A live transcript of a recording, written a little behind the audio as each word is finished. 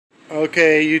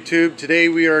Okay, YouTube, today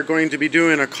we are going to be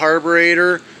doing a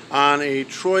carburetor on a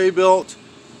Troy-bilt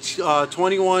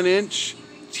 21-inch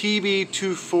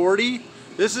tb240.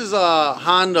 This is a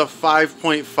Honda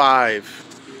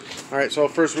 5.5. Alright, so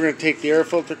first we're going to take the air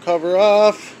filter cover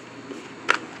off,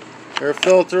 air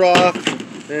filter off,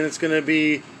 then it's going to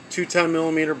be two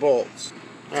 10mm bolts.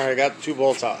 Alright, I got the two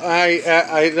bolts out.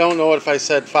 I don't know if I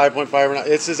said 5.5 or not.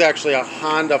 This is actually a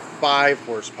Honda 5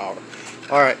 horsepower.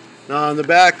 Alright. Now on the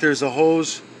back there's a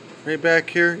hose right back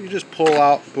here. You just pull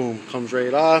out, boom, comes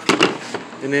right off.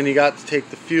 And then you got to take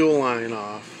the fuel line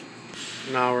off.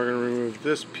 Now we're going to remove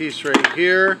this piece right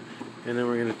here. And then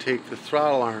we're going to take the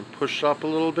throttle arm, push up a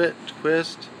little bit,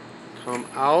 twist, come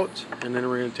out, and then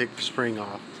we're going to take the spring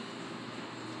off.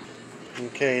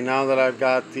 Okay, now that I've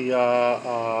got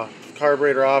the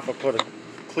carburetor off, I put a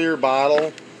clear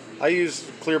bottle. I use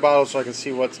clear bottles so I can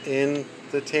see what's in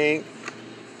the tank.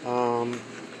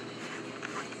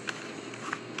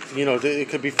 You know, it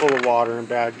could be full of water and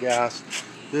bad gas.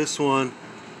 This one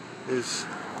is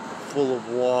full of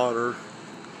water.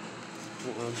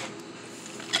 Hold on.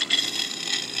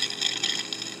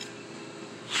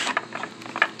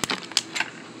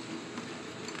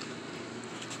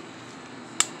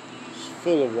 It's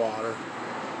full of water.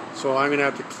 So I'm going to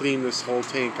have to clean this whole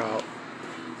tank out.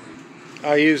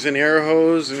 I use an air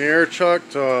hose and air chuck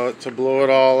to blow it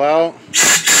all out.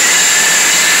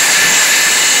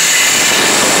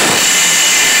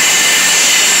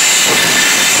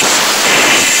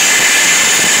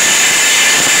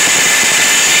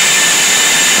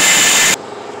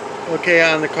 Okay,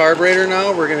 on the carburetor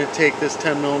now, we're going to take this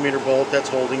 10mm bolt that's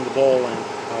holding the bowl in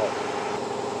out.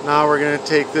 Now we're going to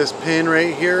take this pin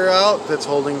right here out that's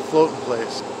holding the float in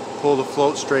place. Pull the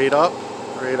float straight up,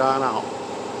 right on out.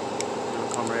 It'll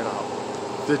come right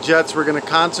out. The jets we're going to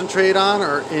concentrate on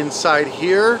are inside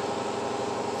here,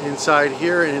 and inside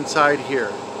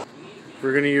here.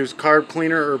 We're going to use carb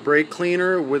cleaner or brake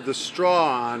cleaner with the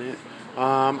straw on it.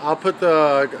 I'll put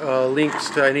the links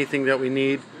to anything that we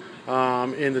need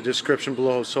in the description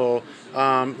below. So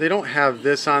they don't have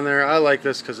this on there. I like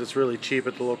this because it's really cheap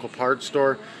at the local parts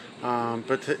store,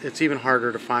 but it's even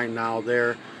harder to find now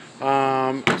there.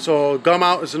 So gum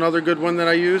out is another good one that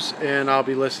I use, and I'll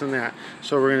be listing that.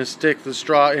 So we're going to stick the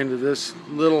straw into this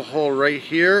little hole right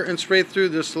here and spray through,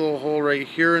 this little hole right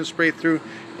here and spray through,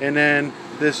 and then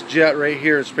this jet right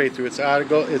here and spray through.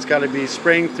 It's got to be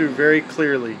spraying through very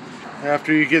clearly.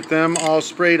 After you get them all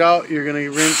sprayed out, you're going to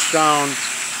rinse down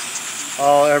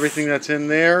everything that's in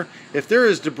there. If there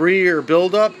is debris or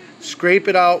buildup, scrape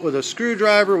it out with a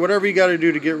screwdriver, whatever you got to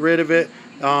do to get rid of it,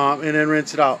 and then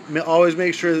rinse it out. Always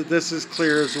make sure that this is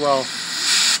clear as well.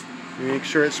 Make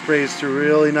sure it sprays through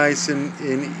really nice and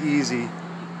easy.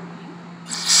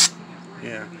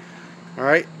 Yeah.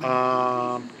 Alright.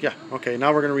 Yeah. Okay,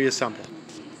 now we're going to reassemble.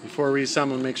 Before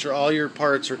reassembling, make sure all your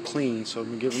parts are clean. So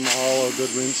give them all a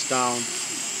good rinse down.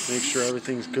 Make sure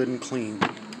everything's good and clean.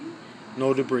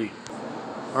 No debris.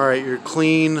 Alright, your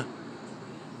clean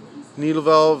needle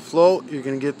valve float, you're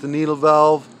going to get the needle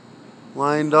valve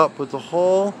lined up with the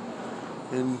hole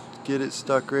and get it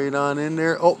stuck right on in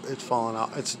there. Oh, it's falling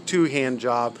out. It's a two-hand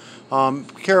job.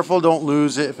 Careful, don't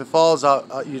lose it. If it falls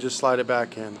out, you just slide it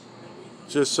back in.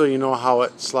 Just so you know how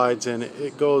it slides in.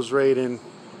 It goes right in,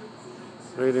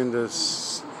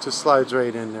 just slides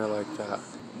right in there like that.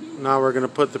 Now we're going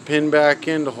to put the pin back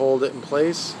in to hold it in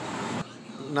place.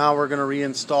 Now we're going to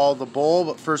reinstall the bowl,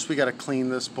 but first we got to clean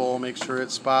this bowl, make sure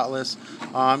it's spotless.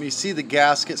 You see the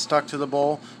gasket stuck to the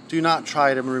bowl. Do not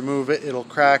try to remove it. It'll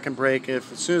crack and break. As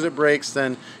soon as it breaks,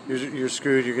 then you're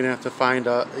screwed. You're going to have to find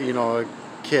a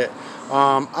kit.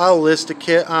 I'll list a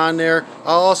kit on there.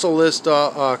 I'll also list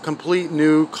a complete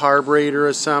new carburetor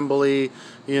assembly.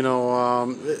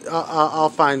 I'll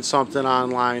find something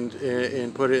online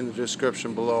and put it in the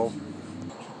description below.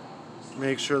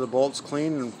 Make sure the bolt's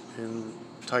clean and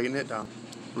tighten it down.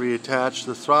 Reattach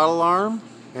the throttle arm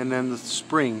and then the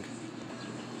spring.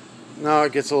 Now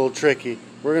it gets a little tricky.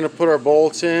 We're going to put our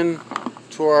bolts in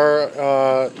to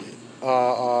our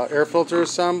air filter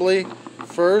assembly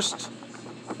first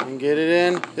and get it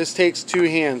in. This takes two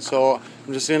hands, so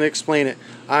I'm just going to explain it.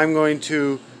 I'm going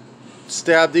to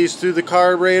stab these through the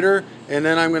carburetor, and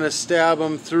then I'm going to stab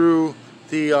them through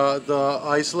the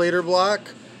isolator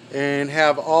block, and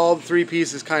have all three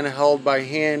pieces kind of held by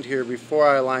hand here before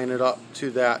I line it up to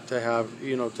that to have,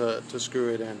 to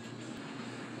screw it in.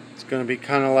 It's going to be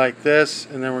kind of like this,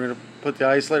 and then we're going to put the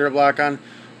isolator block on.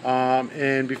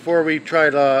 And before we try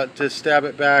to stab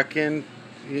it back in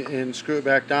and screw it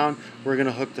back down, we're going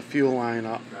to hook the fuel line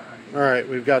up. Alright,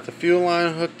 we've got the fuel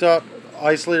line hooked up,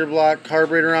 isolator block,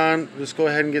 carburetor on. Just go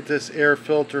ahead and get this air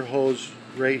filter hose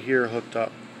right here hooked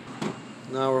up.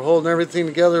 Now we're holding everything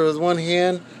together with one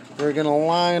hand. We're going to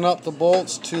line up the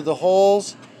bolts to the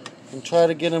holes and try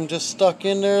to get them just stuck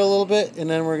in there a little bit, and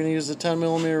then we're going to use the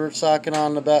 10mm socket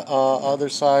on the other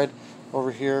side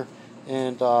over here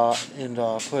and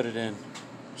put it in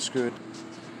screwed.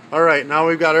 Alright, now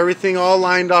we've got everything all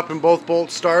lined up and both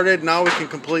bolts started. Now we can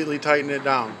completely tighten it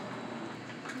down.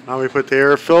 Now we put the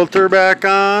air filter back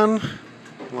on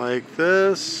like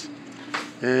this,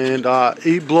 and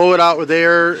you blow it out with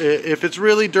air. If it's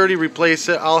really dirty, replace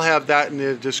it. I'll have that in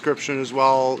the description as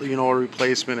well, you know, a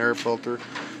replacement air filter.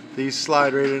 These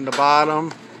slide right in the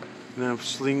bottom and then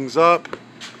slings up,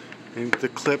 and the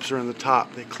clips are in the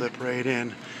top. They clip right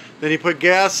in. Then you put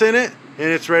gas in it and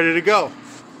it's ready to go.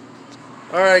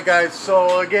 Alright guys,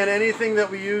 so again, anything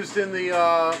that we used in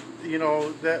the you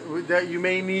know, that you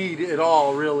may need at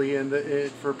all really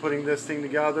for putting this thing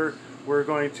together, we're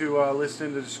going to list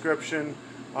in the description.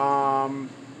 Yeah,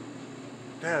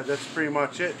 that's pretty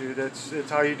much it, dude. That's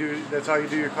how you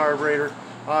do your carburetor.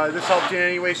 This helped you in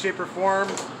any way, shape, or form,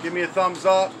 give me a thumbs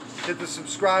up, hit the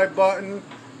subscribe button.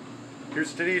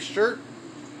 Here's today's shirt.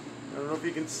 I don't know if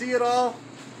you can see it all.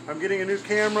 I'm getting a new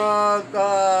camera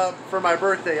for my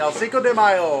birthday, El Cinco de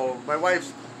Mayo. My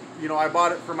wife's, you know, I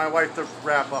bought it for my wife to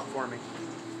wrap up for me.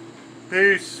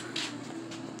 Peace.